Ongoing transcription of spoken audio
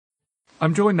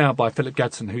I'm joined now by Philip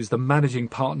Gadsden, who's the managing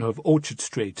partner of Orchard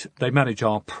Street. They manage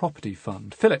our property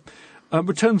fund. Philip,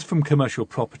 returns from commercial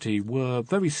property were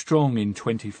very strong in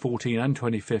 2014 and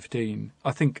 2015,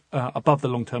 I think above the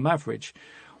long-term average.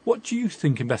 What do you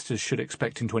think investors should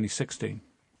expect in 2016?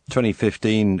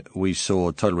 2015, we saw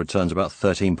total returns about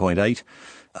 13.8,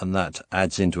 and that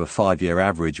adds into a 5-year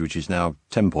average, which is now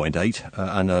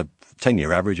 10.8, and a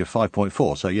 10-year average of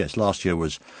 5.4. So yes, last year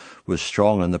was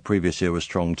strong, and the previous year was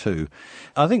strong too.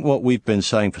 I think what we've been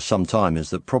saying for some time is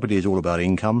that property is all about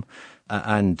income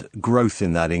and growth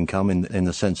in that income in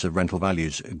the sense of rental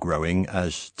values growing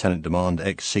as tenant demand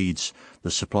exceeds the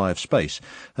supply of space.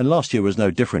 And last year was no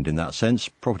different in that sense.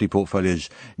 Property portfolios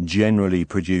generally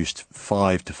produced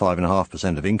 5 to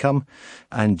 5.5% of income,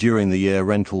 and during the year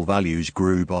rental values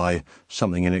grew by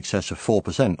something in excess of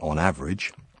 4% on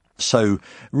average. So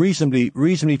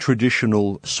reasonably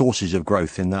traditional sources of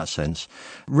growth in that sense.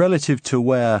 Relative to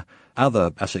where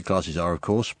other asset classes are, of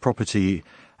course, property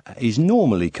is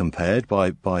normally compared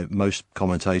by most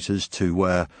commentators to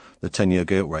where the 10-year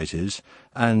gilt rate is,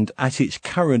 and at its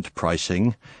current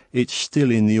pricing, it's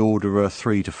still in the order of a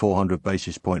 300 to 400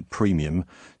 basis point premium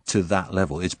to that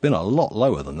level. It's been a lot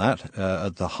lower than that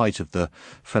at the height of the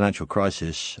financial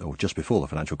crisis, or just before the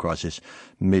financial crisis,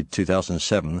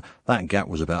 mid-2007. That gap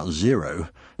was about zero,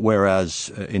 whereas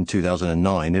in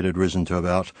 2009 it had risen to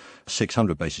about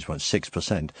 600 basis points,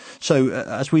 6%. So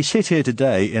as we sit here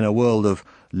today in a world of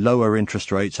lower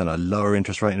interest rates and a lower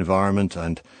interest rate environment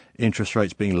and interest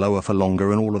rates being lower for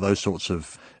longer and all of those sorts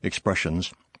of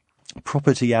expressions,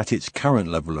 property at its current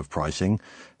level of pricing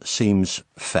seems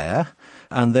fair,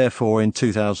 and therefore in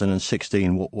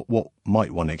 2016 what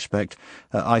might one expect?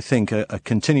 I think a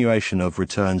continuation of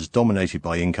returns dominated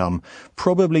by income,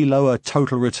 probably lower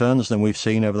total returns than we've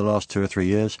seen over the last 2 or 3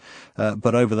 years,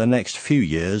 but over the next few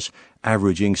years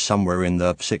averaging somewhere in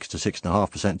the 6 to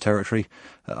 6.5% territory.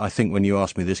 I think when you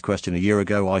asked me this question a year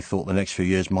ago, I thought the next few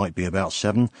years might be about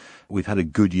 7. We've had a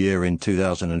good year in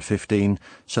 2015,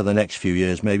 so the next few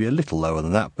years maybe a little lower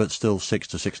than that, but still 6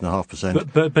 to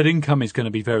 6.5%. But income is going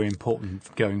to be very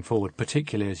important going forward,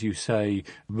 particularly, as you say,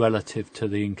 relative to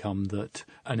the income that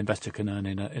an investor can earn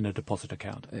in a deposit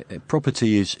account.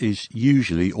 Property is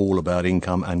usually all about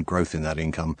income and growth in that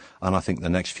income, and I think the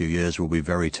next few years will be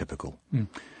very typical.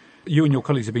 You and your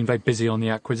colleagues have been very busy on the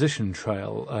acquisition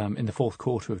trail in the fourth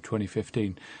quarter of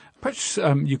 2015. Perhaps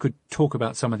you could talk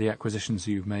about some of the acquisitions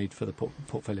you've made for the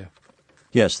portfolio.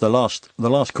 Yes, the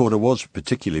last quarter was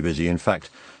particularly busy. In fact,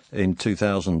 in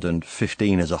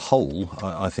 2015 as a whole,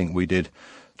 I think we did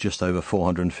just over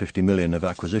 450 million of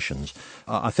acquisitions.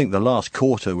 I think the last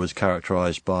quarter was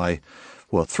characterised by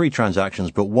 3 transactions,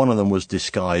 but one of them was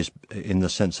disguised in the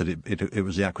sense that it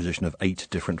was the acquisition of 8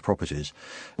 different properties.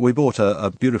 We bought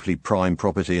a beautifully prime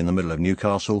property in the middle of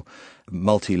Newcastle,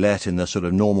 multi-let in the sort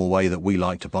of normal way that we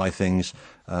like to buy things,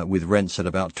 with rents at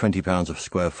about £20 a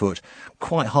square foot.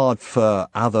 Quite hard for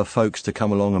other folks to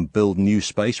come along and build new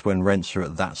space when rents are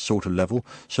at that sort of level,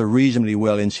 so reasonably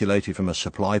well insulated from a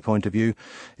supply point of view.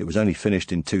 It was only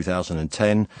finished in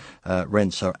 2010.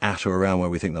 Rents are at or around where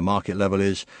we think the market level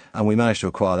is, and we managed to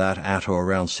acquire that at or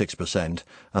around 6%.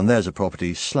 And there's a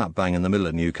property slap bang in the middle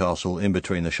of Newcastle, in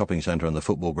between the shopping centre and the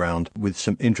football ground, with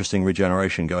some interesting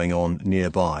regeneration going on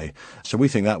nearby. So we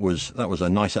think that was a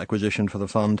nice acquisition for the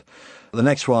fund. The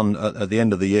next one at the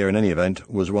end of the year, in any event,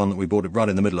 was one that we bought right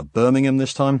in the middle of Birmingham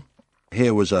this time.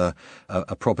 Here was a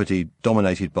property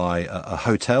dominated by a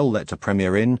hotel let to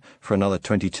Premier Inn for another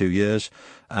 22 years,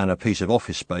 and a piece of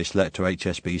office space let to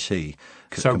HSBC.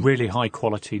 So really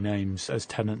high-quality names as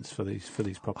tenants for these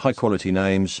properties. High-quality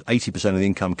names, 80% of the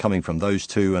income coming from those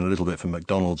two, and a little bit from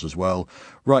McDonald's as well.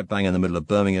 Right bang in the middle of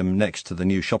Birmingham, next to the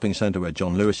new shopping centre where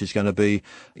John Lewis is going to be.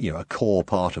 A core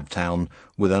part of town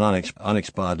with an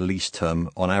unexpired lease term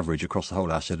on average across the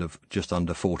whole asset of just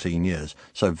under 14 years.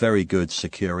 So very good,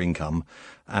 secure income.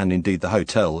 And indeed, the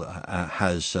hotel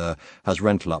has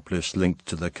rental uplifts linked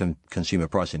to the consumer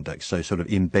price index, so sort of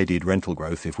embedded rental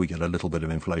growth if we get a little bit of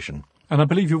inflation. And I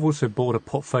believe you've also bought a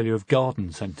portfolio of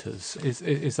garden centres.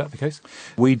 Is that the case?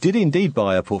 We did indeed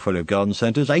buy a portfolio of garden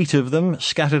centres, 8 of them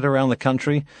scattered around the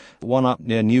country, one up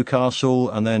near Newcastle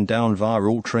and then down via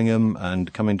Altrincham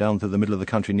and coming down through the middle of the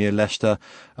country near Leicester,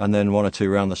 and then 1 or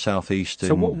 2 around the southeast.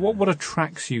 So what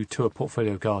attracts you to a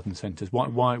portfolio of garden centres?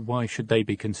 Why should they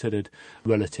be considered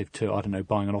relative to, I don't know,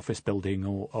 buying an office building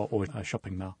or a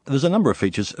shopping mall? There's a number of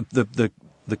features. The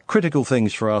The critical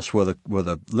things for us were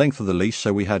the length of the lease.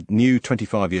 So we had new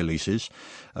 25-year leases.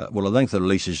 Well, the length of the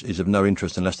lease is of no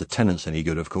interest unless the tenant's any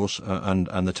good, of course. And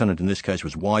the tenant in this case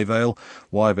was Wyvale.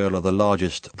 Wyvale are the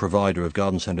largest provider of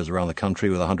garden centres around the country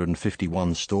with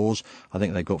 151 stores. I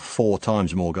think they've got 4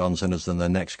 times more garden centres than their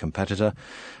next competitor.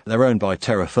 They're owned by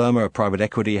Terra Firma, a private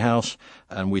equity house.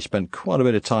 And we spent quite a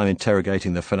bit of time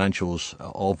interrogating the financials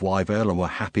of Wyvale and were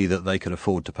happy that they could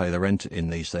afford to pay the rent in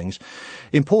these things.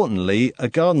 Importantly, a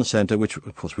garden centre, which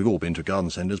of course we've all been to garden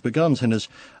centres, but garden centres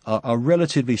are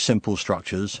relatively simple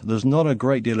structures. There's not a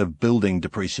great deal of building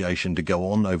depreciation to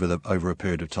go on over a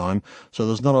period of time, so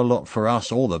there's not a lot for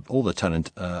us or the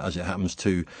tenant, as it happens,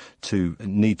 to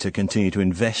need to continue to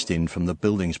invest in from the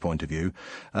building's point of view.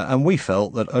 And we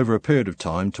felt that over a period of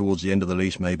time, towards the end of the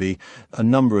lease maybe, a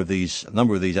number of these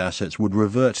assets would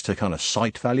revert to kind of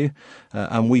site value,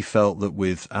 and we felt that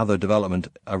with other development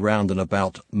around and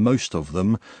about most of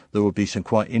them, there would be some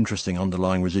quite interesting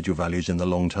underlying residual values in the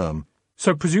long term.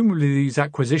 So presumably these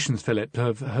acquisitions, Philip,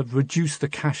 have reduced the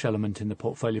cash element in the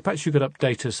portfolio. Perhaps you could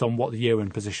update us on what the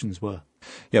year-end positions were.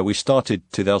 Yeah, we started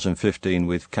 2015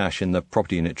 with cash in the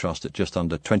property unit trust at just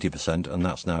under 20%, and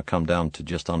that's now come down to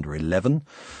just under 11%.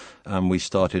 And we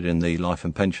started in the life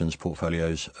and pensions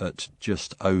portfolios at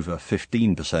just over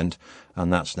 15%,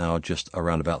 and that's now just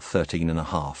around about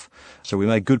 13.5%. So we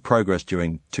made good progress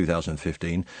during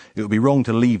 2015. It would be wrong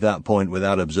to leave that point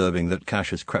without observing that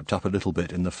cash has crept up a little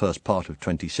bit in the first part of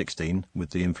 2016 with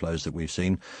the inflows that we've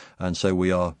seen, and so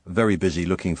we are very busy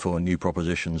looking for new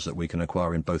propositions that we can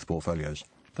acquire in both portfolios.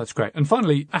 That's great. And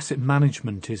finally, asset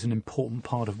management is an important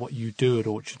part of what you do at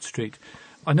Orchard Street.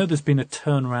 I know there's been a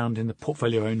turnaround in the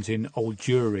portfolio owned in Old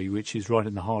Jewry, which is right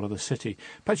in the heart of the city.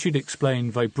 Perhaps you'd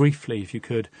explain very briefly, if you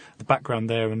could, the background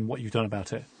there and what you've done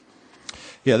about it.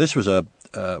 Yeah, this is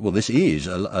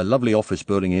a lovely office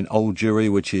building in Old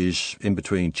Jewry, which is in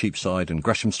between Cheapside and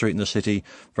Gresham Street in the city.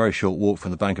 Very short walk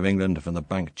from the Bank of England and from the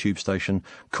Bank tube station.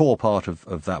 Core part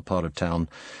of that part of town.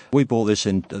 We bought this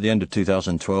at the end of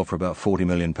 2012 for about £40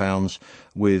 million,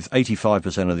 with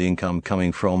 85% of the income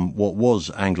coming from what was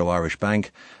Anglo-Irish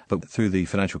Bank. But through the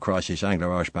financial crisis,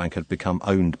 Anglo-Irish Bank had become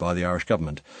owned by the Irish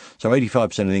government. So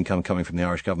 85% of the income coming from the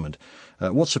Irish government.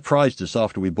 What surprised us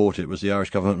after we bought it was the Irish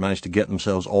government managed to get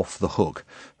themselves off the hook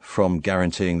from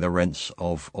guaranteeing the rents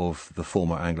of the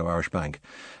former Anglo-Irish Bank.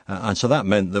 And so that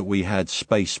meant that we had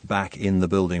space back in the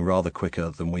building rather quicker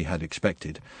than we had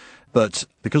expected. But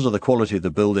because of the quality of the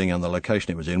building and the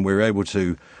location it was in, we were able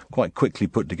to quite quickly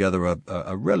put together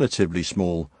a relatively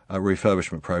small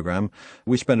refurbishment program.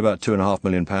 We spent about £2.5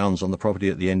 million on the property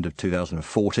at the end of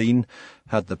 2014,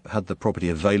 had the property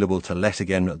available to let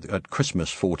again at Christmas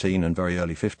 14 and very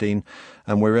early 15,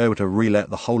 and we were able to relet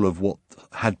the whole of what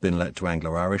had been let to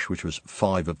Anglo-Irish, which was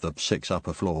 5 of the 6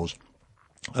 upper floors,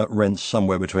 at rents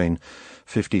somewhere between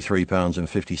 £53 and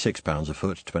 £56 a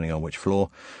foot, depending on which floor,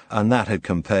 and that had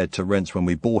compared to rents when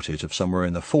we bought it of somewhere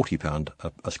in the £40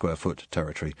 a square foot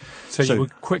territory. So you were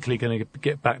quickly going to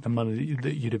get back the money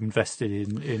that you'd have invested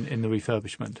in the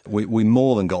refurbishment? We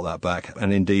more than got that back,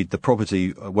 and indeed the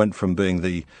property went from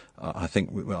being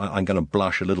I'm going to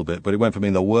blush a little bit, but it went from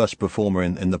being the worst performer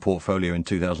in the portfolio in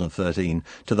 2013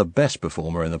 to the best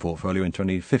performer in the portfolio in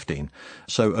 2015.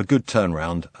 So a good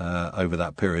turnaround over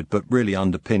that period, but really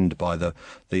underpinned by the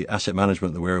asset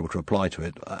management that we were able to apply to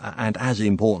it, and as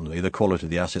importantly, the quality of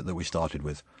the asset that we started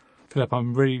with. Philip,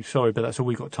 I'm really sorry, but that's all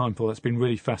we've got time for. That's been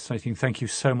really fascinating. Thank you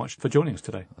so much for joining us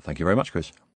today. Thank you very much,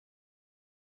 Chris.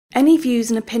 Any views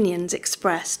and opinions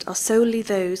expressed are solely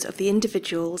those of the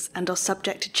individuals and are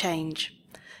subject to change.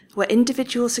 Where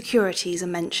individual securities are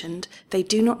mentioned, they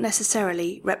do not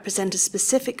necessarily represent a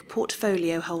specific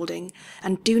portfolio holding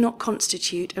and do not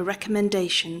constitute a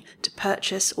recommendation to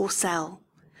purchase or sell.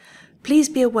 Please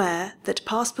be aware that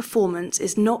past performance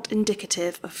is not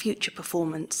indicative of future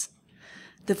performance.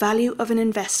 The value of an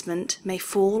investment may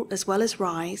fall as well as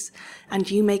rise, and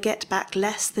you may get back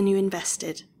less than you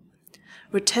invested.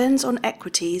 Returns on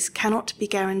equities cannot be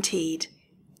guaranteed.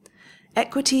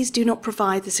 Equities do not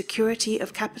provide the security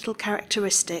of capital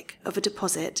characteristic of a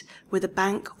deposit with a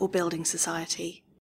bank or building society.